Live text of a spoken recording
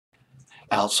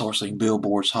outsourcing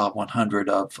Billboard's Hot 100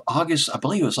 of August, I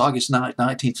believe it was August 9th,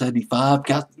 1975.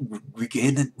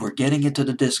 We're getting into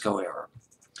the disco era.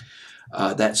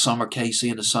 That summer, Casey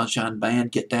and the Sunshine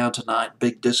Band, Get Down Tonight,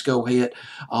 big disco hit.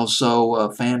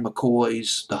 Also, Fan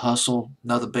McCoy's The Hustle,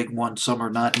 another big one, summer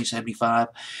 1975.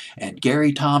 And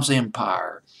Gary Tom's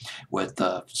Empire with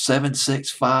 7,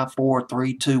 6, 5, 4,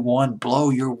 3, 2, 1, Blow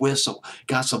Your Whistle.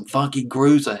 Got some funky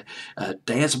grooves, a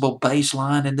danceable bass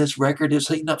line in this record. Is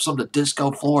heating up some of the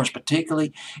disco floors,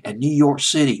 particularly in New York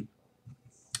City.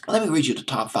 Let me read you the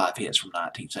top 5 hits from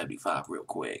 1975 real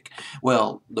quick.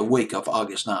 Well, the week of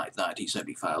August 9th,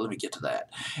 1975. Let me get to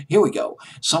that. Here we go.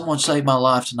 Someone Saved My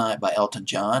Life Tonight by Elton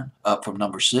John, up from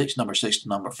number 6 to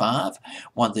number 5.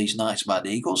 One of These Nights by the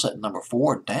Eagles at number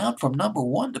 4, down from number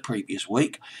 1 the previous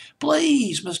week.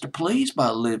 Please, Mr. Please by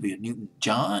Olivia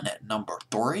Newton-John at number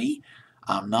 3.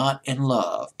 I'm Not in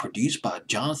Love, produced by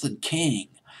Jonathan King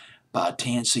by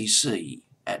 10cc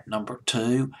at number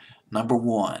 2. Number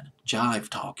 1, Jive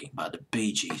Talking by the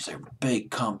Bee Gees, their big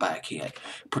comeback hit,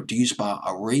 produced by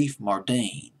Arif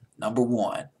Mardin. Number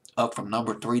 1, up from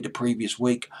number 3 the previous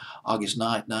week, August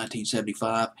 9th,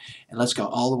 1975. And let's go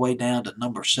all the way down to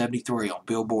number 73 on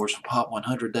Billboard's Hot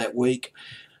 100 that week.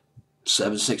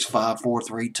 7, 6, 5, 4,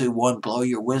 3, 2, 1, Blow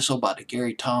Your Whistle by the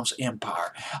Gary Tom's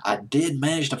Empire. I did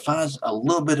manage to find a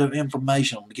little bit of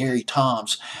information on Gary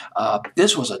Tom's.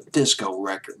 This was a disco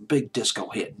record, big disco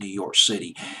hit in New York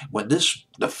City. When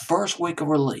the first week of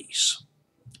release,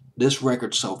 this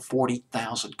record sold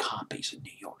 40,000 copies in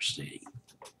New York City.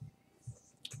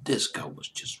 Disco was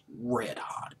just red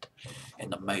hot in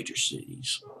the major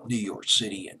cities, New York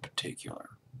City in particular.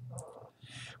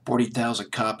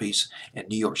 40,000 copies in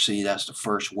New York City, that's the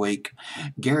first week.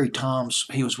 Gary Tom's,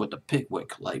 he was with the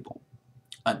Pickwick label.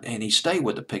 And he stayed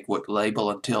with the Pickwick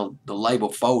label until the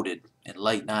label folded in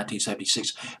late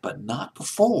 1976, but not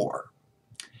before.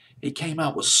 He came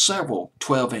out with several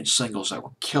 12-inch singles that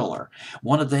were killer.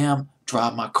 One of them,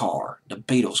 Drive My Car, the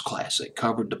Beatles classic,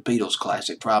 covered the Beatles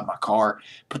classic, Drive My Car,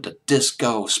 put the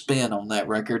disco spin on that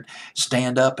record,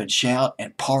 Stand Up and Shout,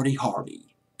 and Party Hardy.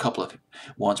 Couple of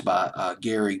ones by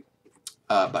Gary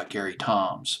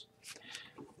Tom's.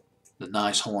 The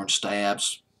Nice Horn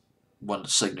Stabs, one of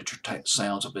the signature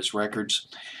sounds of his records.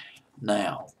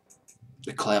 Now,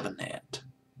 the clavinet.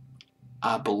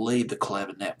 I believe the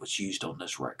clavinet was used on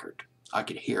this record. I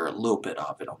could hear a little bit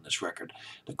of it on this record.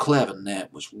 The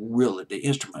clavinet was really the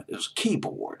instrument. It was a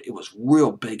keyboard. It was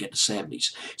real big in the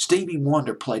 70s. Stevie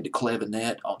Wonder played the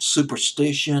clavinet on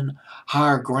Superstition,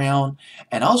 Higher Ground,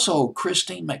 and also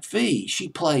Christine McVie. She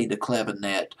played the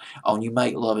clavinet on You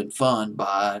Make Lovin' Fun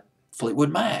by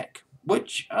Fleetwood Mac,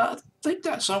 which I think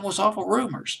that song was off of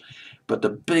Rumors. But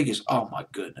the biggest, oh my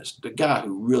goodness, the guy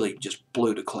who really just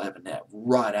blew the clavinet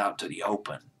right out to the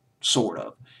open, sort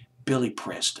of, Billy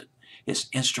Preston. His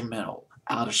instrumental,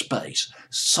 Outer Space,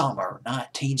 summer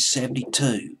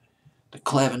 1972. The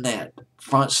clavinet,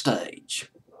 front stage,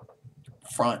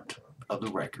 front of the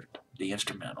record, the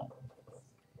instrumental.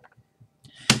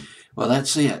 Well,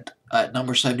 that's it. At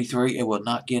number 73, it will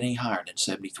not get any higher than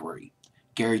 73.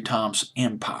 Gary Tom's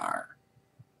Empire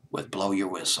with Blow Your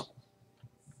Whistle.